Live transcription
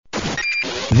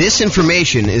This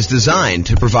information is designed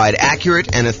to provide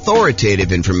accurate and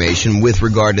authoritative information with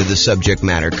regard to the subject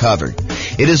matter covered.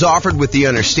 It is offered with the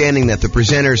understanding that the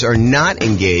presenters are not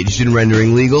engaged in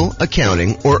rendering legal,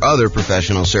 accounting, or other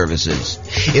professional services.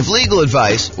 If legal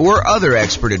advice or other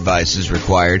expert advice is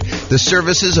required, the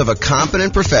services of a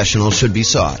competent professional should be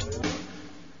sought.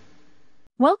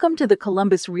 Welcome to the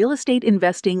Columbus Real Estate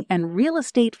Investing and Real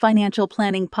Estate Financial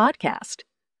Planning Podcast.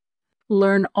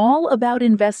 Learn all about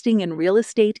investing in real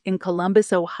estate in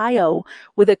Columbus, Ohio,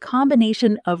 with a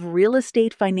combination of real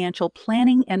estate financial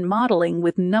planning and modeling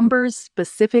with numbers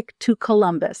specific to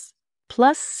Columbus,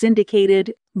 plus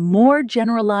syndicated, more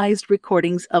generalized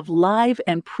recordings of live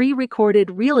and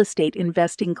pre-recorded real estate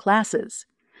investing classes,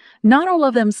 not all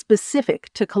of them specific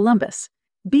to Columbus.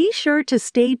 Be sure to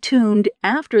stay tuned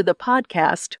after the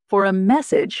podcast for a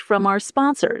message from our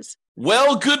sponsors.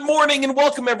 Well, good morning and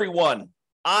welcome, everyone.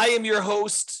 I am your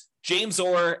host, James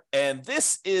Orr, and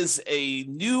this is a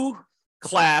new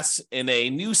class in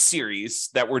a new series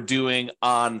that we're doing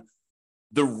on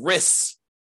the risks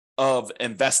of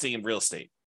investing in real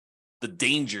estate, the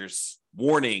dangers,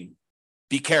 warning,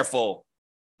 be careful,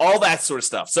 all that sort of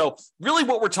stuff. So really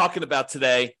what we're talking about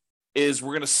today is we're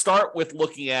going to start with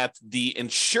looking at the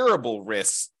insurable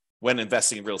risks when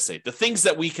investing in real estate, the things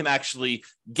that we can actually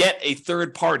get a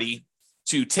third party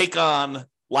to take on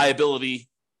liability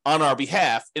on our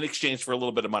behalf in exchange for a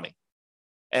little bit of money.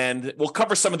 And we'll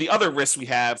cover some of the other risks we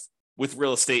have with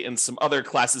real estate in some other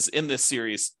classes in this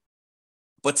series.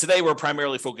 But today we're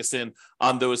primarily focused in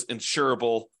on those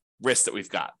insurable risks that we've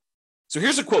got. So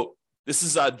here's a quote. This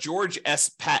is George S.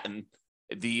 Patton,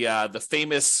 the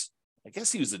famous, I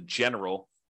guess he was a general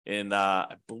in,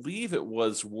 I believe it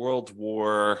was World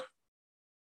War,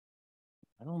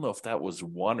 I don't know if that was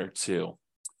one or two.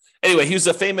 Anyway, he was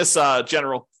a famous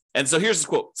general. And so here's the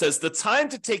quote. It says, "The time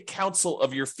to take counsel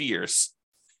of your fears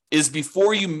is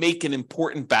before you make an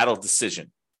important battle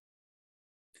decision.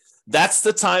 That's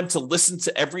the time to listen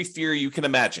to every fear you can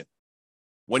imagine.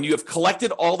 When you have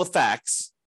collected all the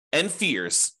facts and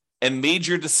fears and made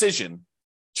your decision,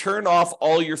 turn off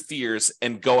all your fears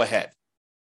and go ahead."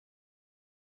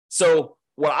 So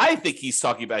what I think he's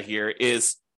talking about here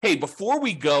is, hey, before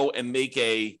we go and make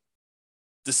a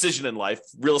decision in life,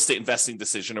 real estate investing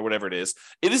decision or whatever it is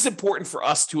important for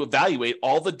us to evaluate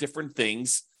all the different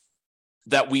things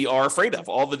that we are afraid of,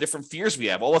 all the different fears we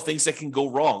have, all the things that can go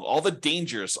wrong, all the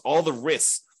dangers, all the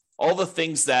risks, all the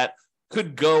things that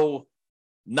could go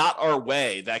not our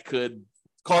way, that could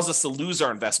cause us to lose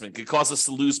our investment, could cause us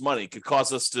to lose money, could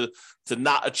cause us to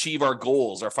not achieve our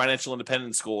goals, our financial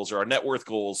independence goals, or our net worth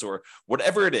goals, or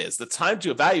whatever it is. The time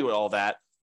to evaluate all that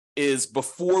is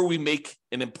before we make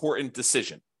an important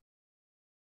decision,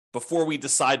 before we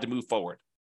decide to move forward.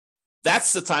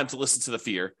 That's the time to listen to the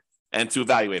fear and to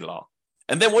evaluate it all.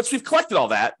 And then once we've collected all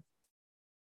that,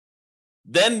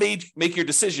 then make your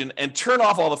decision and turn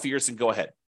off all the fears and go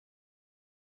ahead.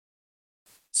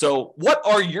 So what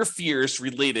are your fears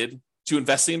related to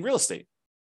investing in real estate?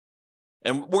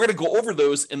 And we're going to go over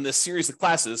those in this series of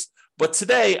classes. But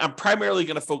today, I'm primarily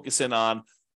going to focus in on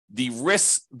the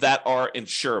risks that are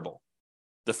insurable,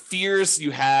 the fears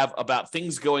you have about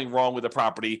things going wrong with a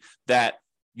property that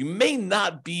you may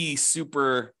not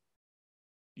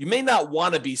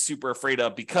want to be super afraid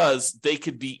of because they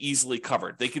could be easily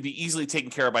covered. They could be easily taken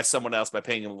care of by someone else by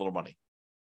paying them a little money.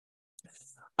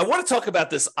 I want to talk about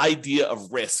this idea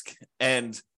of risk,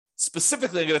 and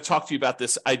specifically, I'm going to talk to you about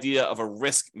this idea of a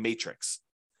risk matrix.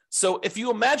 So if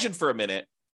you imagine for a minute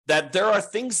that there are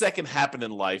things that can happen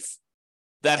in life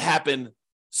that happen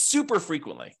super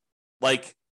frequently,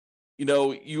 like,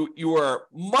 you are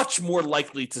much more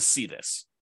likely to see this,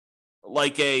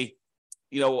 like an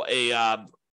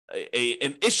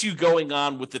issue going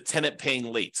on with the tenant paying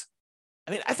late.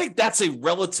 I mean, I think that's a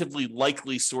relatively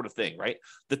likely sort of thing, right?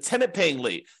 The tenant paying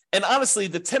late. And honestly,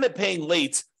 the tenant paying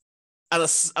late on a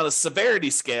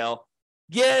severity scale,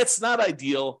 yeah, it's not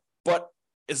ideal, but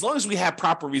as long as we have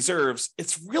proper reserves,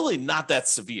 it's really not that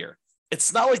severe.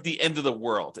 It's not like the end of the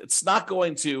world. It's not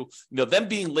going to, them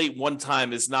being late one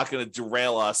time is not going to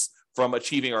derail us from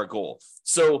achieving our goal.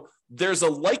 So there's a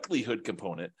likelihood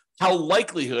component,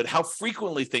 how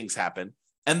frequently things happen,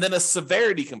 and then a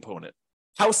severity component,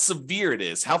 how severe it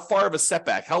is, how far of a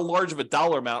setback, how large of a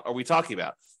dollar amount are we talking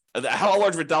about, how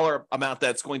large of a dollar amount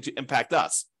that's going to impact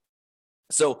us.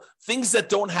 So things that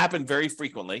don't happen very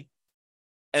frequently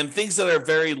and things that are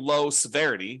very low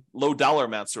severity, low dollar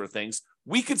amount sort of things,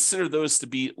 we consider those to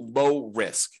be low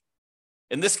risk.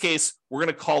 In this case, we're going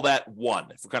to call that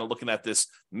 1. If we're kind of looking at this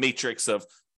matrix of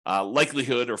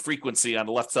likelihood or frequency on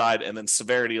the left side and then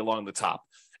severity along the top.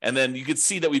 And then you can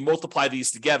see that we multiply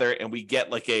these together and we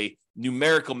get like a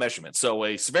numerical measurement. So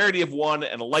a severity of 1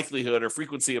 and a likelihood or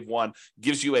frequency of 1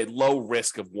 gives you a low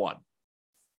risk of 1.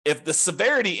 If the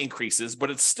severity increases, but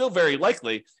it's still very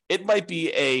likely, it might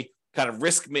be a kind of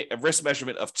risk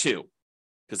measurement of 2,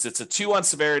 because it's a 2 on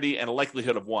severity and a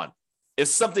likelihood of 1. If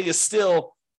something is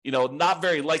still, not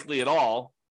very likely at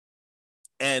all,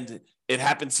 and it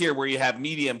happens here where you have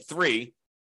medium 3,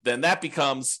 then that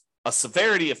becomes a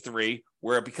severity of 3,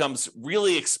 where it becomes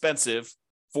really expensive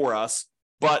for us,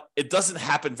 but it doesn't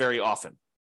happen very often.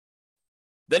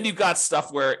 Then you've got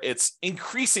stuff where it's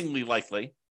increasingly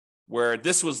likely, where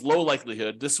this was low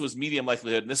likelihood, this was medium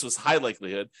likelihood, and this was high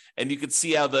likelihood, and you can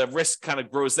see how the risk kind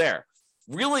of grows there.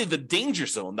 Really, the danger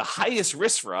zone, the highest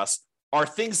risk for us, are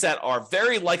things that are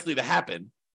very likely to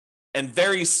happen and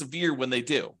very severe when they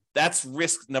do. That's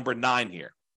risk number 9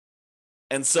 here.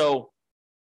 And so,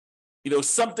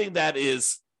 something that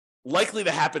is likely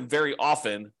to happen very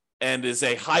often and is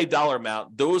a high dollar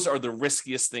amount, those are the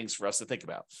riskiest things for us to think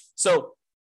about. So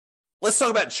let's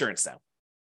talk about insurance now.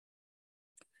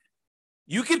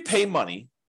 You could pay money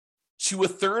to a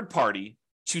third party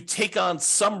to take on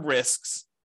some risks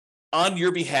on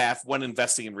your behalf when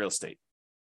investing in real estate.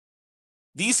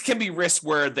 These can be risks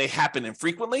where they happen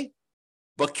infrequently,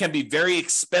 but can be very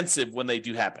expensive when they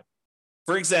do happen.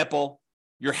 For example,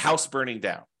 your house burning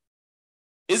down.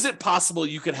 Is it possible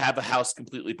you could have a house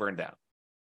completely burned down?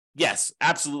 Yes,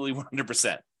 absolutely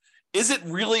 100%. Is it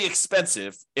really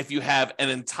expensive if you have an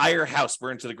entire house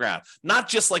burned to the ground? Not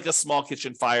just like a small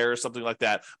kitchen fire or something like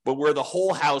that, but where the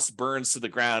whole house burns to the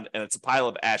ground and it's a pile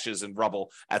of ashes and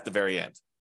rubble at the very end.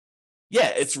 Yeah,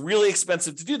 it's really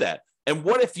expensive to do that. And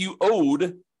what if you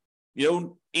owed,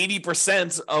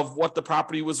 80% of what the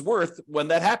property was worth when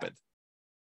that happened?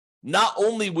 Not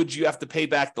only would you have to pay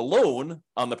back the loan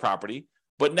on the property,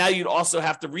 but now you'd also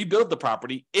have to rebuild the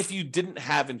property if you didn't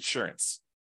have insurance.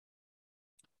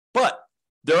 But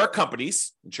there are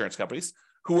companies, insurance companies,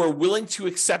 who are willing to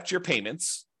accept your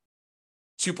payments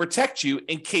to protect you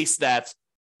in case that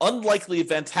unlikely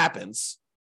event happens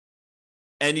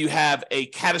and you have a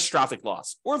catastrophic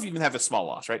loss, or if you even have a small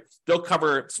loss, right? They'll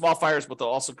cover small fires, but they'll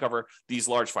also cover these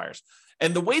large fires.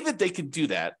 And the way that they can do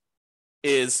that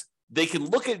is they can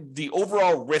look at the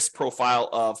overall risk profile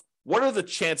of what are the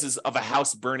chances of a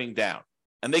house burning down.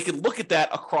 And they can look at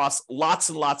that across lots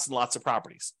and lots and lots of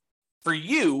properties. For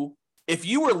you, if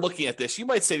you were looking at this, you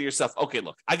might say to yourself, okay,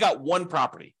 look, I got one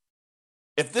property.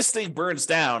 If this thing burns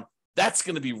down, that's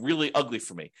going to be really ugly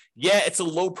for me. Yeah, it's a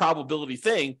low probability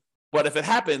thing, but if it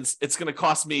happens, it's going to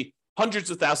cost me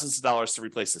hundreds of thousands of dollars to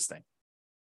replace this thing.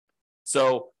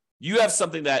 So you have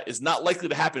something that is not likely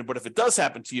to happen, but if it does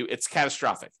happen to you, it's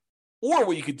catastrophic. Or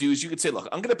what you could do is you could say, look,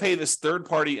 I'm going to pay this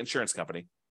third-party insurance company,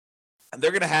 and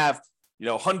they're going to have,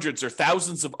 hundreds or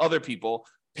thousands of other people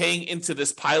paying into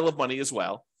this pile of money as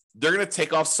well. They're going to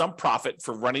take off some profit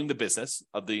for running the business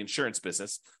of the insurance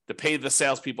business, to pay the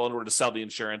salespeople in order to sell the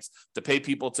insurance, to pay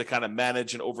people to kind of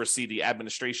manage and oversee the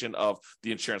administration of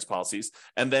the insurance policies,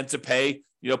 and then to pay,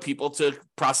 people to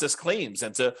process claims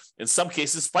and to, in some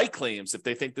cases, fight claims if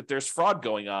they think that there's fraud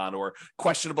going on or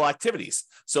questionable activities.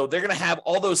 So they're going to have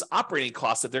all those operating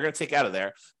costs that they're going to take out of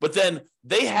there. But then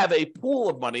they have a pool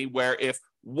of money where if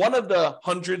one of the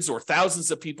hundreds or thousands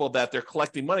of people that they're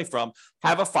collecting money from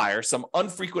have a fire, some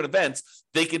unfrequent events,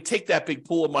 they can take that big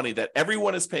pool of money that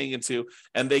everyone is paying into,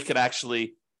 and they could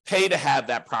actually pay to have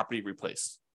that property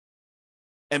replaced.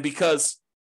 And because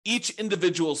each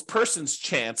individual's person's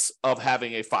chance of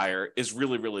having a fire is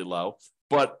really, really low,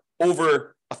 but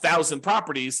over 1,000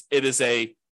 properties, it is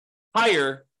a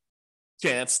higher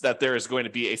chance that there is going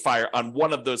to be a fire on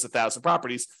one of those 1,000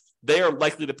 properties, they are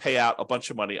likely to pay out a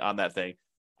bunch of money on that thing.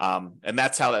 And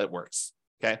that's how that works.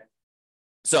 Okay.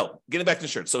 So getting back to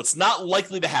insurance. So it's not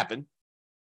likely to happen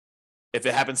if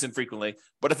it happens infrequently,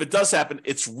 but if it does happen,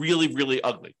 it's really, really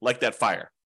ugly, like that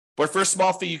fire. But for a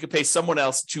small fee, you could pay someone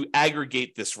else to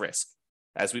aggregate this risk,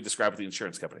 as we described with the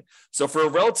insurance company. So for a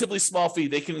relatively small fee,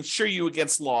 they can insure you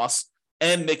against loss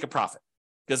and make a profit,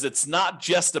 because it's not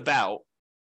just about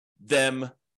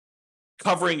them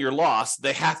covering your loss.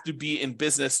 They have to be in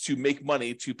business to make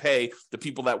money to pay the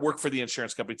people that work for the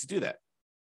insurance company to do that.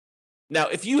 Now,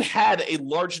 if you had a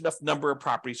large enough number of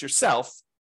properties yourself,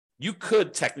 you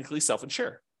could technically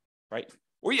self-insure, right?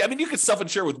 Or you could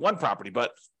self-insure with one property,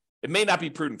 but it may not be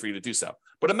prudent for you to do so.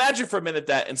 But imagine for a minute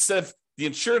that instead of the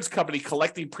insurance company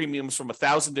collecting premiums from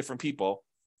 1,000 different people,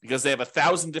 because they have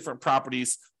 1,000 different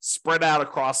properties spread out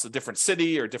across a different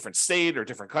city or different state or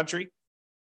different country,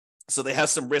 so they have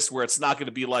some risk where it's not going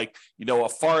to be like, a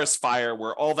forest fire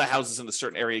where all the houses in a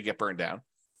certain area get burned down.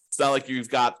 It's not like you've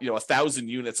got 1,000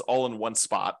 units all in one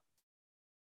spot.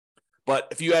 But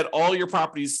if you had all your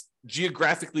properties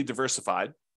geographically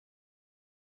diversified,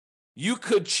 you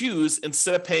could choose,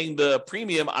 instead of paying the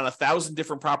premium on 1,000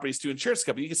 different properties to insurance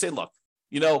company, you can say, look,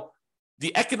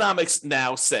 the economics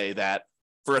now say that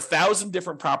for 1,000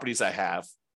 different properties I have,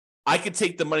 I could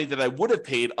take the money that I would have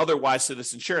paid otherwise to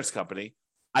this insurance company.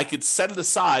 I could set it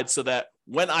aside so that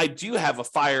when I do have a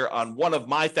fire on one of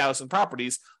my 1,000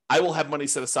 properties, I will have money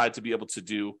set aside to be able to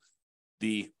do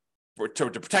to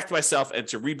protect myself and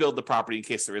to rebuild the property in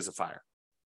case there is a fire.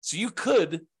 So you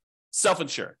could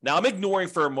self-insure. Now, I'm ignoring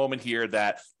for a moment here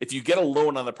that if you get a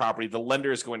loan on the property, the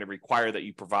lender is going to require that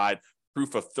you provide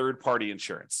proof of third-party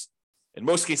insurance. In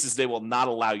most cases, they will not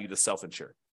allow you to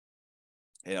self-insure.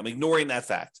 And I'm ignoring that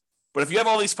fact. But if you have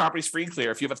all these properties free and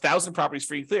clear, if you have 1,000 properties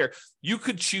free and clear, you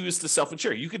could choose to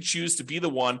self-insure. You could choose to be the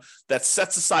one that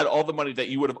sets aside all the money that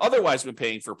you would have otherwise been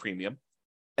paying for a premium,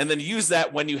 and then use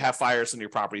that when you have fires in your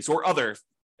properties or other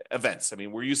events. I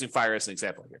mean, we're using fire as an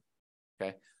example here.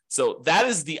 Okay. So that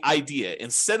is the idea.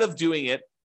 Instead of doing it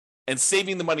and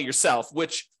saving the money yourself,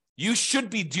 which you should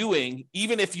be doing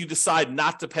even if you decide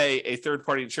not to pay a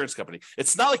third-party insurance company.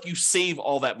 It's not like you save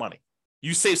all that money.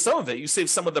 You save some of it. You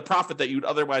save some of the profit that you'd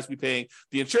otherwise be paying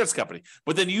the insurance company.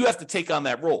 But then you have to take on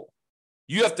that role.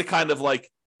 You have to kind of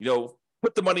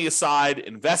put the money aside,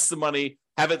 invest the money,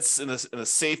 have it in a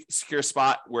safe, secure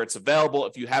spot where it's available.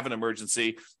 If you have an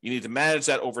emergency, you need to manage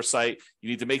that oversight. You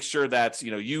need to make sure that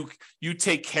you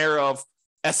take care of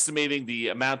estimating the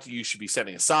amount you should be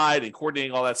setting aside and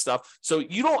coordinating all that stuff. So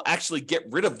you don't actually get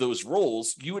rid of those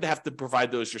roles. You would have to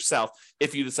provide those yourself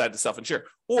if you decide to self-insure.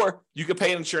 Or you could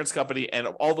pay an insurance company and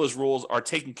all those roles are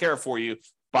taken care of for you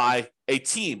by a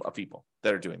team of people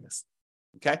that are doing this.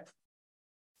 Okay?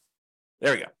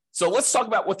 There we go. So let's talk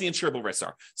about what the insurable risks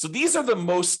are. So these are the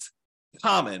most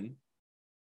common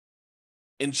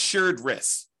insured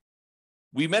risks.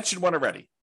 We mentioned one already,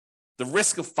 the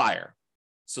risk of fire.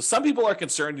 So some people are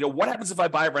concerned, what happens if I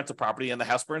buy a rental property and the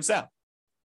house burns down?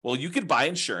 Well, you could buy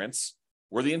insurance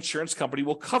where the insurance company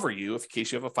will cover you in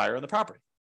case you have a fire on the property.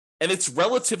 And it's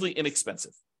relatively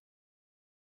inexpensive.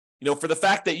 For the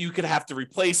fact that you could have to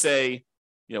replace a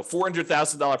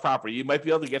 $400,000 property, you might be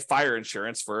able to get fire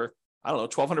insurance for,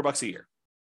 $1,200 a year.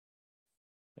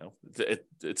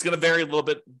 It's going to vary a little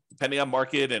bit depending on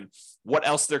market and what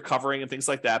else they're covering and things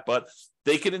like that. But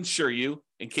they can insure you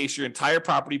in case your entire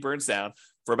property burns down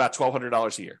for about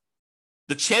 $1,200 a year.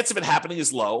 The chance of it happening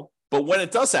is low, but when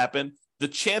it does happen, the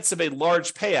chance of a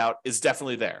large payout is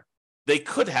definitely there. They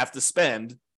could have to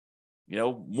spend,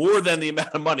 more than the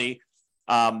amount of money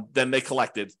than they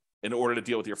collected in order to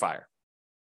deal with your fire.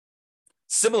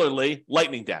 Similarly,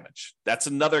 lightning damage. That's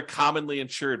another commonly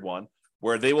insured one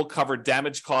where they will cover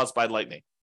damage caused by lightning.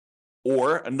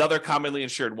 Or another commonly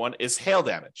insured one is hail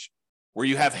damage, where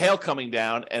you have hail coming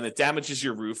down and it damages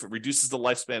your roof, it reduces the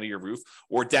lifespan of your roof,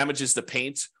 or damages the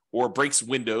paint, or breaks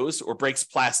windows, or breaks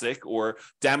plastic, or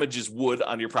damages wood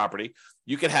on your property.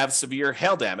 You can have severe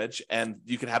hail damage, and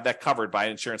you can have that covered by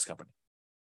an insurance company.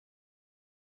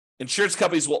 Insurance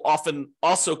companies will often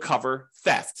also cover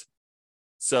theft.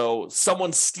 So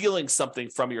someone stealing something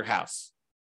from your house,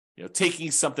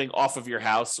 taking something off of your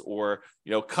house, or,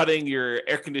 cutting your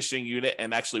air conditioning unit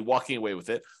and actually walking away with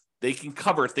it. They can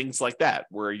cover things like that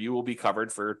where you will be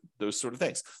covered for those sort of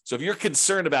things. So if you're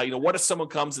concerned about, what if someone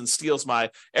comes and steals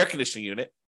my air conditioning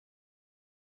unit,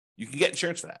 you can get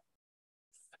insurance for that.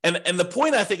 And the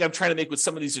point I think I'm trying to make with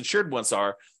some of these insured ones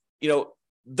are,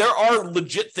 there are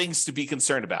legit things to be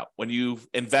concerned about when you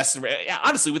invest in,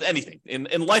 honestly, with anything.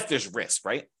 In life, there's risk,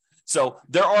 right? So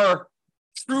there are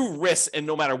true risks, and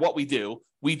no matter what we do,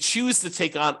 we choose to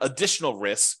take on additional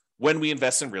risks when we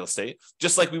invest in real estate,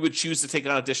 just like we would choose to take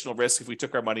on additional risk if we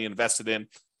took our money and invested in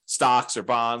stocks or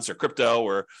bonds or crypto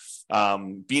or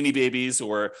Beanie Babies,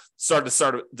 or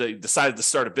decided to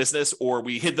start a business, or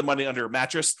we hid the money under a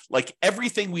mattress. Like,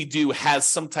 everything we do has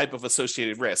some type of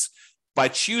associated risk. By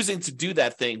choosing to do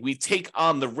that thing, we take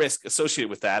on the risk associated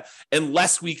with that,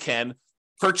 unless we can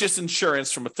purchase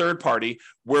insurance from a third party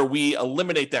where we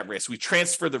eliminate that risk. We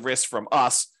transfer the risk from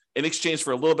us in exchange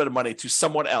for a little bit of money to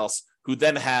someone else who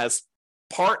then has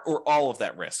part or all of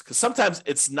that risk. Because sometimes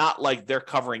it's not like they're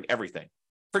covering everything.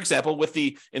 For example, with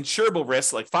the insurable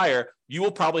risks like fire, you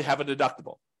will probably have a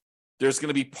deductible. There's going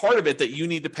to be part of it that you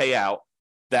need to pay out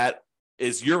that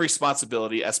is your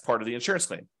responsibility as part of the insurance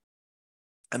claim.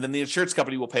 And then the insurance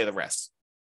company will pay the rest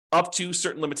up to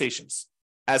certain limitations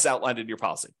as outlined in your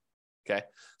policy. Okay.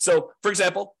 So, for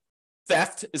example,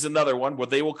 theft is another one where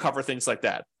they will cover things like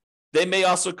that. They may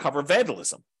also cover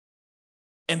vandalism.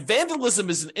 And vandalism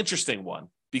is an interesting one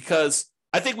because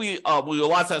I think we a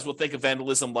lot of times we'll think of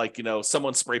vandalism like,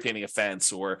 someone spray painting a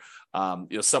fence or,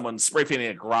 someone spray painting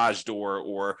a garage door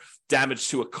or damage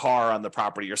to a car on the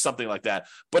property or something like that.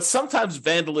 But sometimes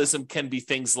vandalism can be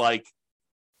things like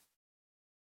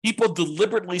people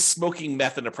deliberately smoking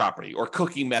meth in a property or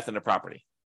cooking meth in a property.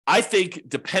 I think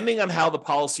depending on how the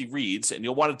policy reads, and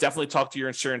you'll want to definitely talk to your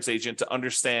insurance agent to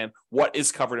understand what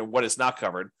is covered and what is not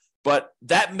covered, but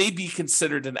that may be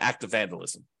considered an act of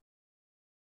vandalism.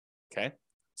 Okay,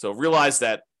 so realize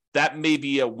that may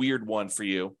be a weird one for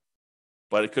you,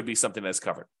 but it could be something that's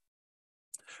covered.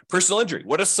 Personal injury.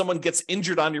 What if someone gets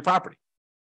injured on your property?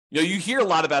 You hear a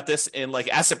lot about this in like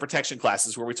asset protection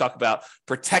classes where we talk about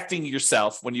protecting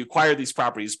yourself when you acquire these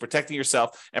properties, protecting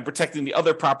yourself and protecting the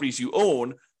other properties you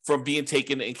own from being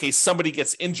taken in case somebody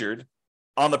gets injured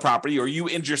on the property or you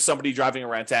injure somebody driving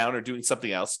around town or doing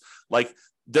something else. Like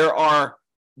there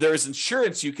is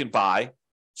insurance you can buy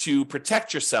to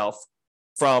protect yourself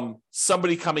from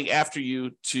somebody coming after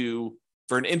you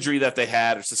for an injury that they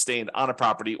had or sustained on a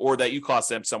property or that you caused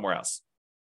them somewhere else.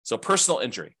 So personal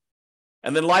injury.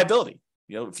 And then liability.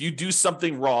 If you do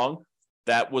something wrong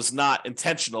that was not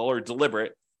intentional or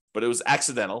deliberate, but it was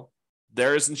accidental,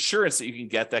 there is insurance that you can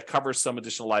get that covers some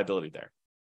additional liability there.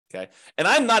 Okay. And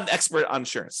I'm not an expert on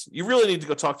insurance. You really need to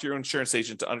go talk to your insurance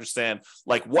agent to understand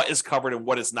like what is covered and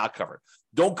what is not covered.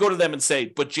 Don't go to them and say,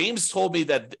 but James told me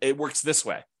that it works this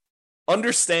way.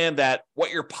 Understand that what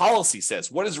your policy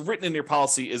says, what is written in your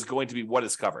policy is going to be what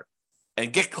is covered.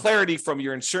 And get clarity from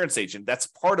your insurance agent. That's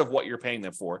part of what you're paying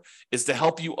them for, is to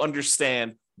help you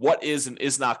understand what is and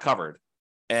is not covered.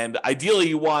 And ideally,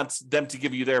 you want them to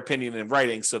give you their opinion in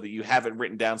writing so that you have it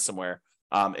written down somewhere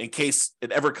in case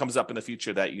it ever comes up in the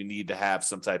future that you need to have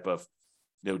some type of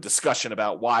discussion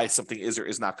about why something is or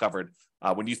is not covered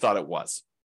when you thought it was.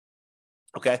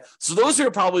 Okay, so those are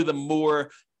probably the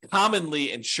more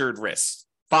commonly insured risks: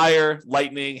 fire,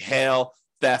 lightning, hail,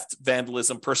 theft,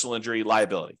 vandalism, personal injury,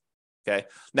 liability. Okay,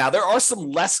 now there are some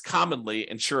less commonly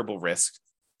insurable risks.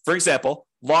 For example,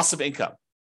 loss of income.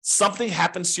 Something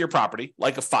happens to your property,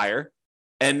 like a fire,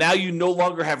 and now you no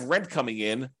longer have rent coming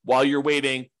in while you're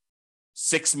waiting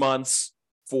 6 months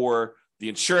for the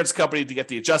insurance company to get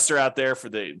the adjuster out there,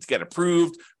 to get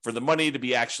approved, for the money to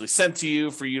be actually sent to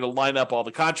you, for you to line up all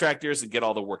the contractors and get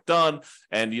all the work done.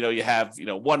 And, you have,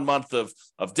 1 month of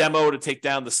demo to take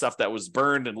down the stuff that was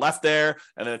burned and left there.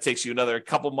 And then it takes you another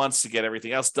couple months to get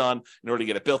everything else done in order to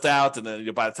get it built out. And then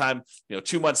by the time,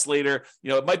 2 months later,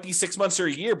 it might be 6 months or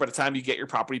a year by the time you get your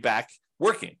property back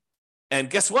working. And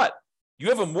guess what? You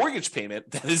have a mortgage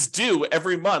payment that is due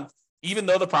every month, even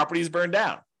though the property is burned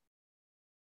down.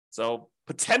 So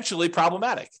potentially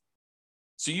problematic.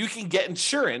 So you can get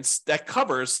insurance that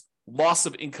covers loss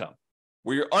of income,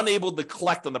 where you're unable to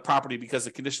collect on the property because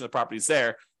the condition of the property is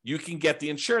there. You can get the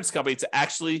insurance company to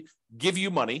actually give you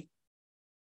money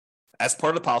as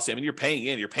part of the policy. I mean, you're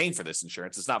paying for this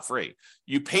insurance. It's not free.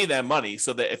 You pay them money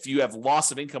so that if you have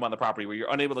loss of income on the property where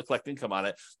you're unable to collect income on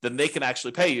it, then they can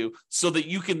actually pay you so that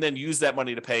you can then use that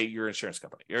money to pay your insurance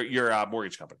company, your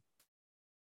mortgage company,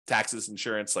 taxes,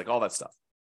 insurance, like all that stuff.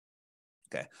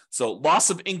 Okay, so loss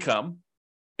of income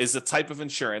is a type of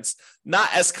insurance, not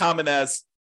as common as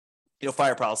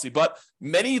fire policy, but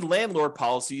many landlord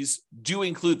policies do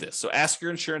include this. So ask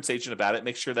your insurance agent about it.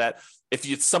 Make sure that if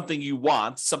it's something you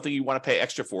want to pay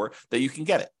extra for, that you can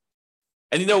get it.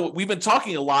 And we've been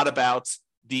talking a lot about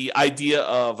the idea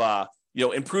of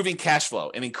improving cash flow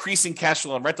and increasing cash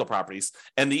flow on rental properties.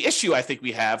 And the issue I think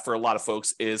we have for a lot of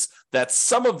folks is that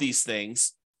some of these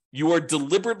things you are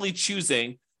deliberately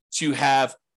choosing to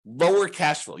have lower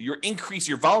cash flow. You're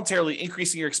voluntarily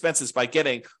increasing your expenses by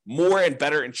getting more and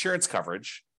better insurance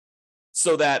coverage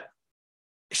so that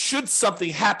should something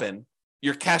happen,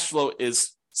 your cash flow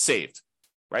is saved,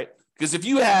 right? Because if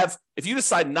you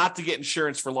decide not to get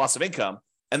insurance for loss of income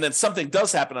and then something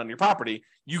does happen on your property,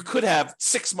 you could have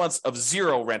 6 months of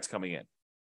zero rent coming in.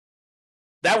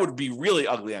 That would be really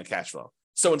ugly on cash flow.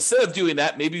 So instead of doing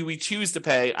that, maybe we choose to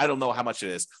pay, I don't know how much it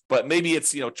is, but maybe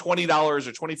it's $20 or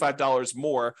 $25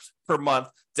 more per month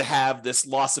to have this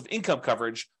loss of income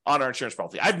coverage on our insurance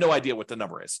policy. I have no idea what the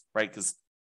number is, right? Because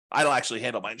I don't actually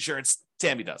handle my insurance.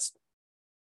 Tammy does.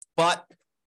 But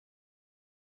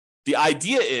the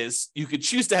idea is you could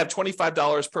choose to have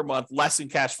 $25 per month less in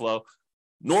cash flow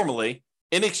normally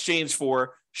in exchange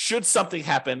for, should something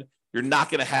happen, you're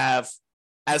not going to have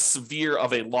as severe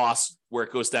of a loss where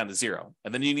it goes down to zero.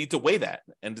 And then you need to weigh that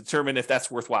and determine if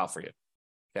that's worthwhile for you.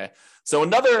 Okay. So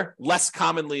another less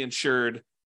commonly insured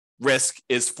risk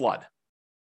is flood.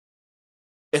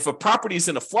 If a property is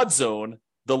in a flood zone,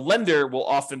 the lender will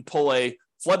often pull a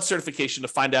flood certification to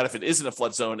find out if it isn't a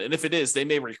flood zone. And if it is, they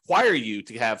may require you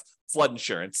to have flood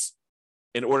insurance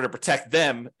in order to protect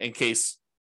them in case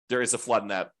there is a flood in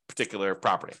that particular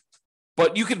property.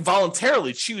 But you can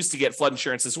voluntarily choose to get flood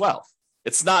insurance as well.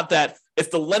 It's not that if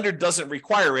the lender doesn't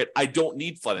require it, I don't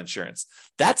need flood insurance.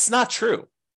 That's not true.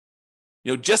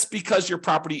 Just because your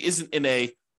property isn't in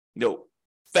a,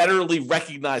 federally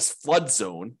recognized flood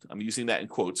zone, I'm using that in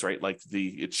quotes, right? Like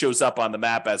it shows up on the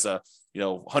map as a,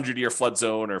 100-year flood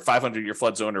zone or 500-year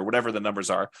flood zone or whatever the numbers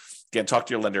are. Again, talk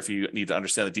to your lender if you need to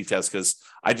understand the details, because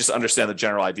I just understand the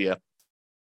general idea.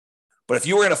 But if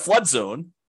you were in a flood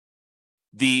zone,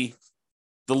 the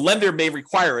lender may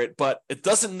require it, but it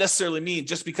doesn't necessarily mean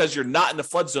just because you're not in the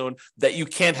flood zone that you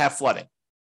can't have flooding.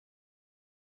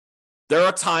 There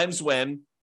are times when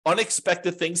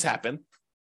unexpected things happen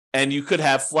and you could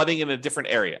have flooding in a different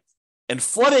area. And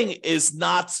flooding is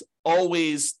not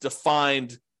always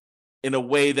defined in a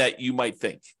way that you might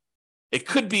think. It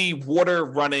could be water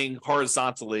running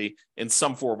horizontally in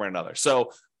some form or another.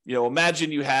 So,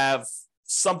 imagine you have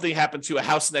something happen to a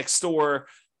house next door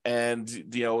and,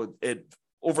 it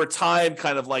over time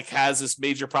kind of like has this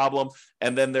major problem.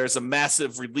 And then there's a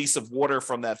massive release of water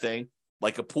from that thing,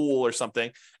 like a pool or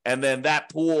something. And then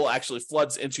that pool actually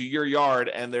floods into your yard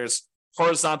and there's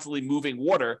horizontally moving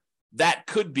water. That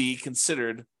could be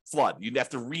considered flood. You'd have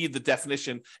to read the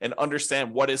definition and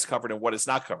understand what is covered and what is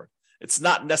not covered. It's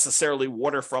not necessarily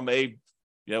water from a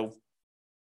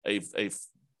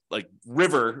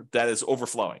river that is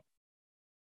overflowing.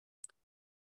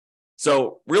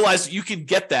 So realize you can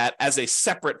get that as a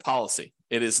separate policy.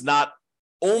 It is not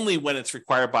only when it's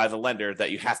required by the lender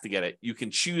that you have to get it. You can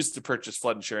choose to purchase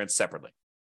flood insurance separately.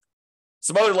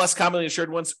 Some other less commonly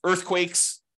insured ones,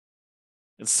 earthquakes.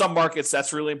 In some markets,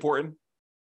 that's really important.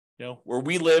 Where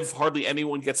we live, hardly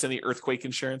anyone gets any earthquake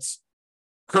insurance.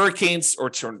 Hurricanes or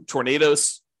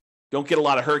tornadoes. Don't get a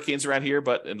lot of hurricanes around here,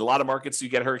 but in a lot of markets, you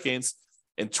get hurricanes.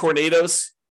 And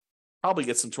tornadoes, probably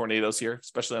get some tornadoes here,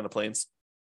 especially on the plains.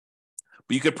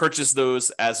 But you could purchase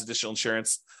those as additional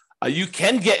insurance. You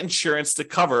can get insurance to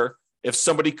cover if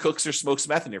somebody cooks or smokes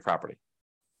meth in your property.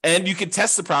 And you can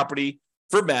test the property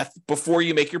for meth before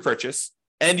you make your purchase.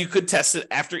 And you could test it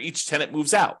after each tenant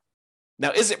moves out.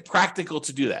 Now, is it practical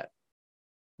to do that?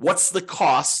 What's the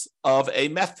cost of a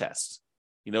meth test?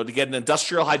 To get an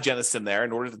industrial hygienist in there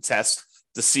in order to test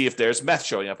to see if there's meth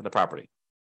showing up in the property.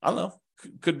 I don't know.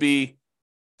 Could be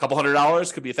a couple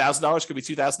 $100, could be $1,000, could be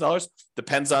 $2,000.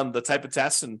 Depends on the type of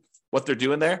test and what they're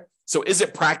doing there. So is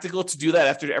it practical to do that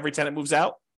after every tenant moves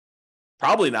out?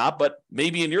 Probably not, but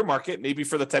maybe in your market, maybe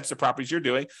for the types of properties you're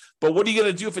doing. But what are you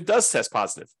going to do if it does test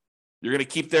positive? You're going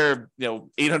to keep their $800,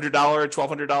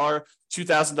 $1,200, $2,000,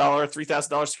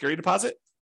 $3,000 security deposit?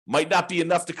 Might not be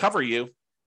enough to cover you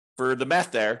for the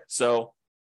meth there. So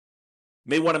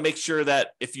may want to make sure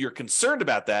that if you're concerned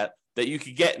about that you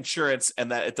can get insurance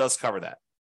and that it does cover that.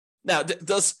 Now,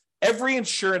 does every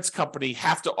insurance company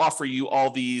have to offer you all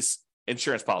these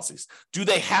insurance policies? Do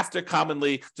they have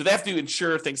to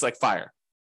insure things like fire?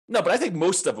 No, but I think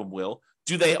most of them will.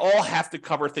 Do they all have to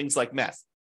cover things like meth?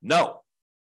 No.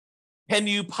 Can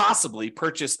you possibly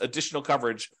purchase additional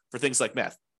coverage for things like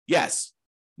meth? Yes.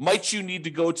 Might you need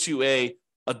to go to a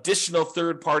additional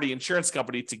third-party insurance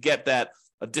company to get that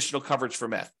additional coverage for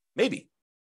meth? Maybe.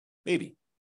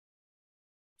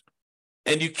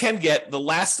 And you can get the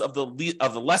last of the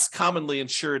less commonly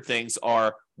insured things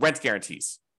are rent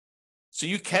guarantees. So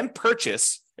you can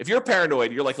purchase, if you're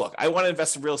paranoid, you're like, look, I want to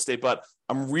invest in real estate, but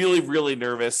I'm really, really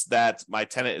nervous that my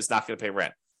tenant is not going to pay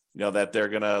rent. That they're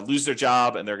going to lose their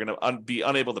job and they're going to be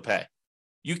unable to pay.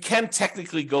 You can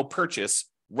technically go purchase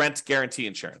rent guarantee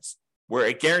insurance, where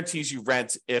it guarantees you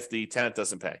rent if the tenant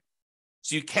doesn't pay.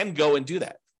 So you can go and do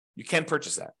that. You can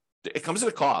purchase that. It comes at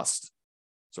a cost.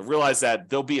 So realize that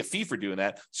there'll be a fee for doing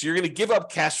that. So you're going to give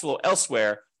up cash flow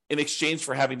elsewhere in exchange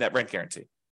for having that rent guarantee.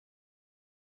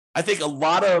 I think a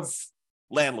lot of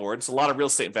landlords, a lot of real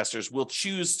estate investors will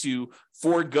choose to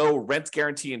forego rent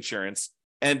guarantee insurance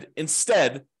and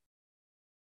instead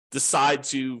decide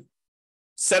to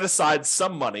set aside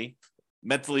some money,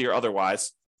 mentally or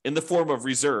otherwise, in the form of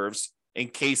reserves in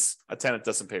case a tenant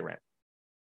doesn't pay rent.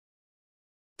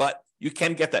 But you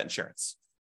can get that insurance.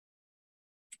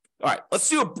 All right, let's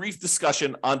do a brief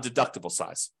discussion on deductible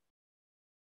size.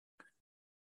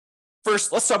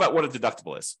 First, let's talk about what a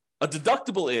deductible is. A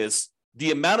deductible is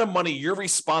the amount of money you're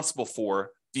responsible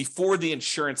for before the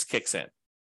insurance kicks in.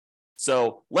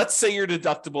 So let's say your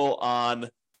deductible on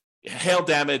hail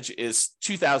damage is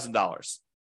 $2,000.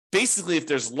 Basically, if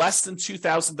there's less than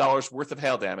 $2,000 worth of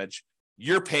hail damage,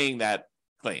 you're paying that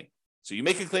claim. So you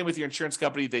make a claim with your insurance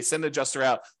company, they send an adjuster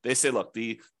out, they say, look,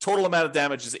 the total amount of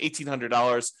damage is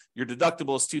 $1,800, your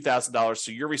deductible is $2,000,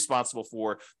 so you're responsible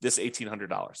for this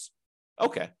 $1,800.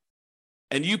 Okay.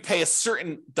 And you pay a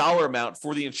certain dollar amount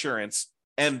for the insurance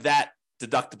and that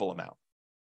deductible amount.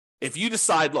 If you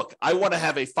decide, look, I want to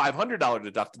have a $500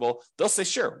 deductible, they'll say,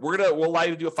 sure, we'll allow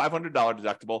you to do a $500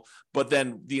 deductible, but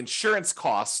then the insurance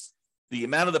cost, the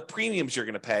amount of the premiums you're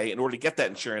going to pay in order to get that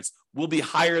insurance will be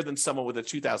higher than someone with a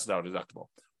 $2,000 deductible.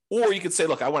 Or you could say,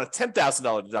 look, I want a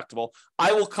 $10,000 deductible.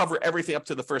 I will cover everything up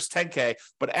to the first $10K,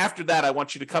 but after that, I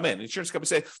want you to come in. The insurance company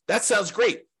say, that sounds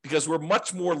great because we're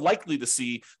much more likely to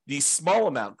see these small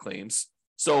amount claims.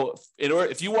 So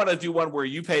if you want to do one where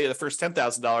you pay the first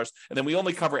 $10,000 and then we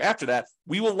only cover after that,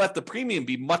 we will let the premium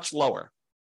be much lower.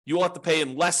 You will have to pay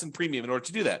in less in premium in order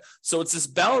to do that. So it's this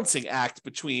balancing act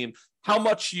between how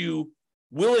much you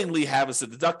willingly have as a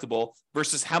deductible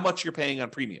versus how much you're paying on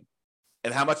premium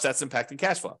and how much that's impacting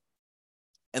cash flow.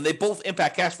 And they both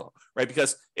impact cash flow, right?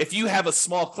 Because if you have a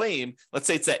small claim, let's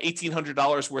say it's that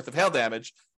 $1,800 worth of hail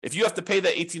damage, if you have to pay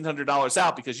that $1,800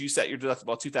 out because you set your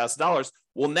deductible at $2,000,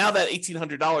 well, now that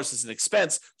 $1,800 is an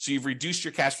expense, so you've reduced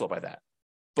your cash flow by that.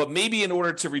 But maybe in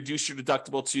order to reduce your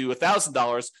deductible to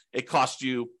 $1,000, it costs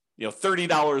you,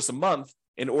 $30 a month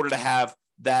in order to have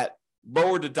that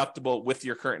lower deductible with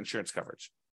your current insurance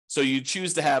coverage. So you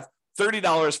choose to have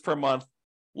 $30 per month,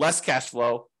 less cash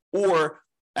flow, or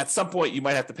at some point you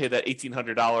might have to pay that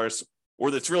 $1,800,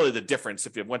 or that's really the difference.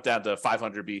 If it went down to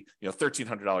 $500, be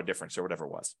 $1,300 difference or whatever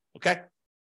it was. Okay.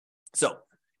 So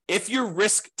if your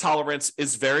risk tolerance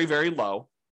is very, very low,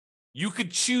 you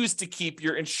could choose to keep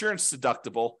your insurance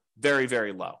deductible very,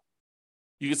 very low.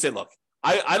 You could say, look,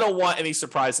 I don't want any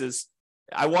surprises.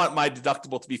 I want my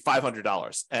deductible to be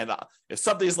 $500. And if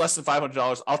something is less than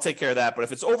 $500, I'll take care of that. But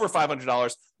if it's over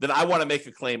 $500, then I want to make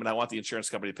a claim and I want the insurance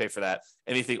company to pay for that,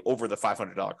 anything over the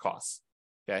 $500 costs.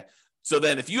 Okay. So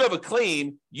then if you have a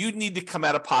claim, you need to come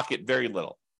out of pocket very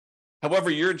little. However,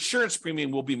 your insurance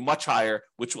premium will be much higher,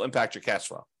 which will impact your cash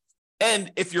flow.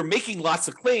 And if you're making lots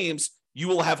of claims, you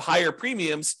will have higher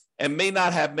premiums and may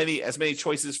not have as many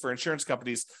choices for insurance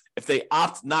companies if they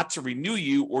opt not to renew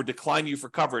you or decline you for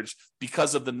coverage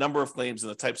because of the number of claims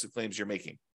and the types of claims you're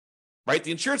making, right?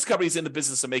 The insurance company is in the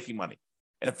business of making money.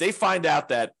 And if they find out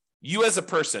that you as a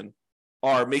person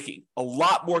are making a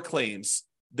lot more claims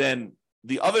than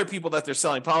the other people that they're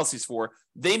selling policies for,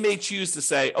 they may choose to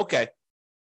say, okay,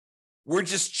 we're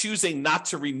just choosing not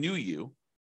to renew you.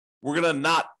 We're going to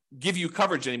not give you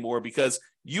coverage anymore because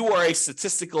you are a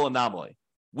statistical anomaly.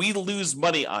 We lose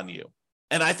money on you.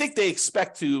 And I think they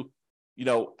expect to,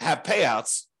 have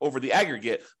payouts over the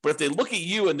aggregate. But if they look at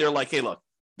you and they're like, hey, look,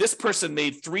 this person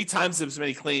made 3 times as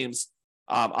many claims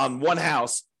on one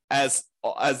house as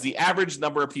the average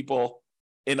number of people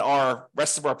in our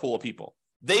rest of our pool of people,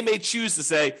 they may choose to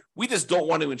say, we just don't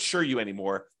want to insure you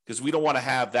anymore because we don't want to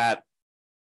have that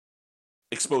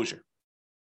exposure.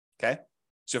 Okay.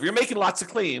 So if you're making lots of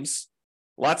claims,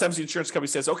 a lot of times the insurance company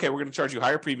says, okay, we're going to charge you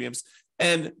higher premiums.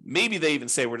 And maybe they even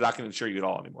say, we're not going to insure you at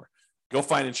all anymore. Go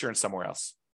find insurance somewhere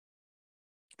else.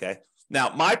 Okay.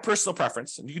 Now, my personal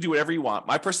preference, and you can do whatever you want,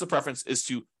 my personal preference is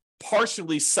to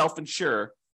partially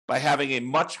self-insure by having a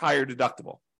much higher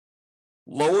deductible,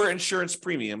 lower insurance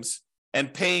premiums,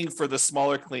 and paying for the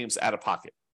smaller claims out of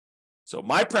pocket. So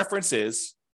my preference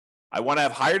is I want to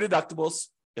have higher deductibles.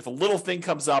 If a little thing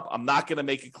comes up, I'm not going to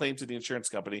make a claim to the insurance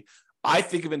company. I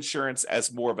think of insurance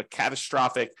as more of a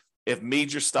catastrophic. If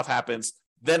major stuff happens,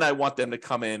 then I want them to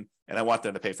come in and I want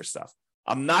them to pay for stuff.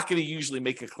 I'm not going to usually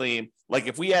make a claim. Like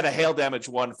if we had a hail damage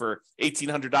one for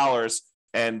 $1,800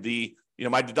 and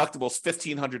my deductible is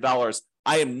 $1,500,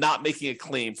 I am not making a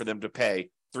claim for them to pay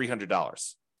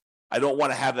 $300. I don't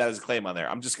want to have that as a claim on there.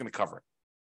 I'm just going to cover it.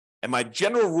 And my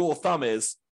general rule of thumb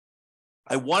is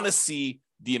I want to see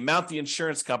the amount the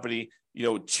insurance company,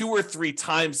 2 or 3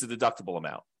 times the deductible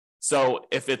amount. So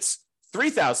if it's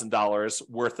 $3,000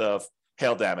 worth of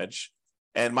hail damage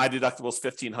and my deductible is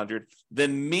 $1,500,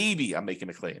 then maybe I'm making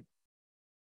a claim.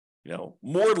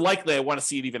 More likely I want to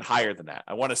see it even higher than that.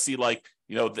 I want to see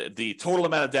the total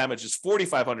amount of damage is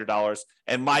 $4,500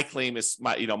 and my claim is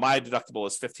my deductible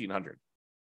is $1,500.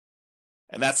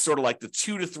 And that's sort of like the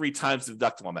 2 to 3 times the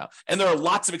deductible amount. And there are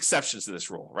lots of exceptions to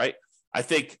this rule, right? I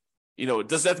think, it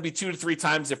doesn't have to be 2 to 3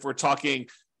 times if we're talking,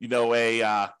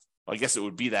 I guess it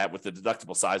would be that with the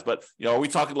deductible size, but, are we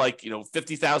talking like,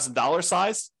 $50,000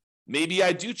 size? Maybe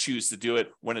I do choose to do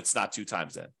it when it's not 2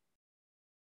 times then.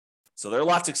 So there are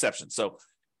lots of exceptions. So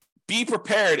be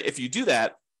prepared if you do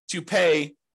that to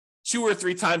pay 2 or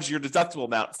 3 times your deductible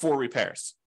amount for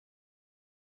repairs.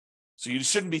 So you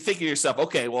shouldn't be thinking to yourself,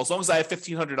 okay, well, as long as I have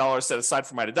 $1,500 set aside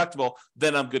for my deductible,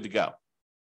 then I'm good to go.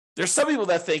 There's some people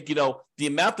that think, the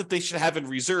amount that they should have in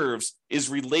reserves is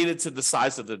related to the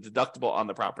size of the deductible on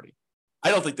the property.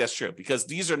 I don't think that's true because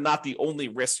these are not the only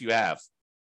risks you have.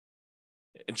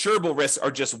 Insurable risks are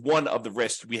just one of the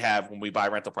risks we have when we buy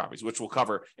rental properties, which we'll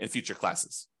cover in future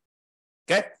classes.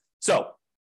 Okay, so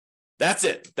that's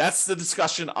it. That's the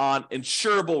discussion on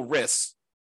insurable risks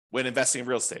when investing in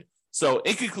real estate. So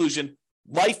in conclusion,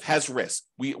 life has risks.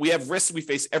 We have risks we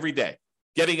face every day.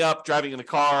 Getting up, driving in the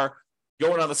car,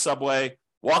 going on the subway,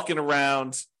 walking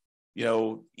around,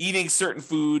 eating certain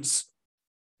foods,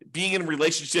 being in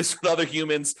relationships with other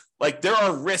humans. Like there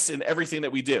are risks in everything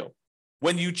that we do.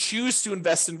 When you choose to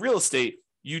invest in real estate,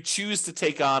 you choose to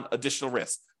take on additional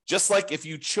risks. Just like if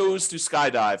you chose to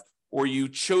skydive or you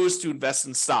chose to invest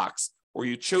in stocks or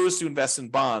you chose to invest in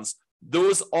bonds,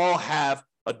 those all have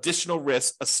additional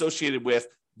risks associated with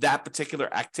that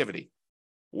particular activity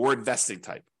or investing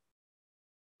type.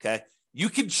 Okay? You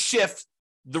can shift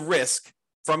the risk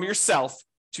from yourself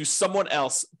to someone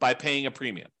else by paying a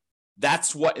premium.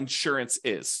 That's what insurance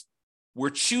is. We're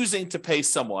choosing to pay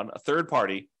someone, a third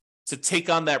party, to take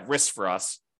on that risk for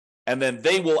us, and then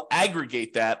they will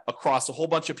aggregate that across a whole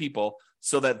bunch of people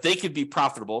so that they can be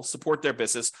profitable, support their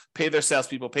business, pay their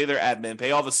salespeople, pay their admin,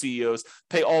 pay all the CEOs,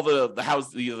 pay all the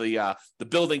house, the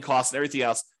building costs and everything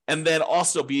else, and then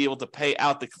also be able to pay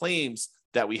out the claims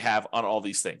that we have on all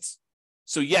these things.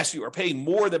 So yes, you are paying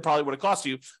more than probably what it costs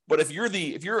you, but if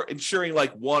you're insuring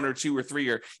like 1 or 2 or 3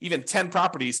 or even 10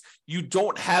 properties, you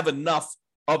don't have enough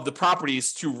of the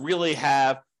properties to really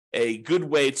have a good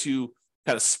way to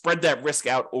kind of spread that risk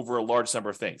out over a large number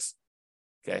of things.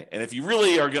 Okay. And if you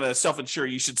really are going to self-insure,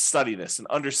 you should study this and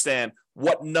understand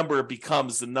what number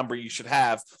becomes the number you should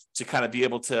have to kind of be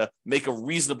able to make a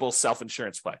reasonable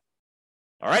self-insurance play.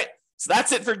 All right. So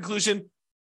that's it for conclusion.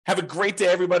 Have a great day,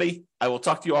 everybody. I will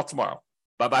talk to you all tomorrow.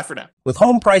 Bye-bye for now. With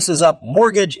home prices up,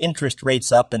 mortgage interest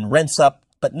rates up, and rents up,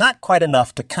 but not quite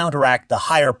enough to counteract the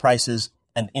higher prices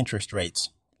and interest rates.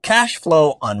 Cash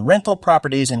flow on rental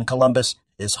properties in Columbus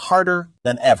is harder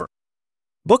than ever.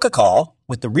 Book a call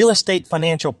with the Real Estate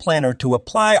Financial Planner to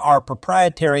apply our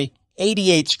proprietary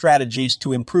 88 strategies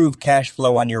to improve cash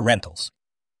flow on your rentals.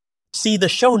 See the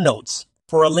show notes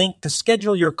for a link to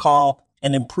schedule your call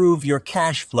and improve your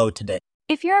cash flow today.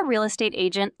 If you're a real estate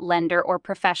agent, lender, or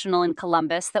professional in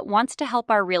Columbus that wants to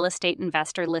help our real estate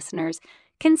investor listeners,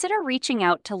 consider reaching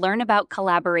out to learn about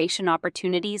collaboration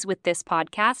opportunities with this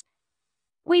podcast.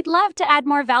 We'd love to add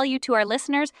more value to our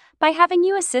listeners by having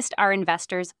you assist our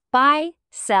investors buy,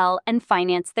 sell, and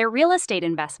finance their real estate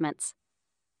investments.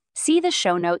 See the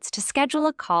show notes to schedule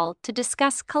a call to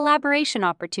discuss collaboration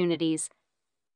opportunities.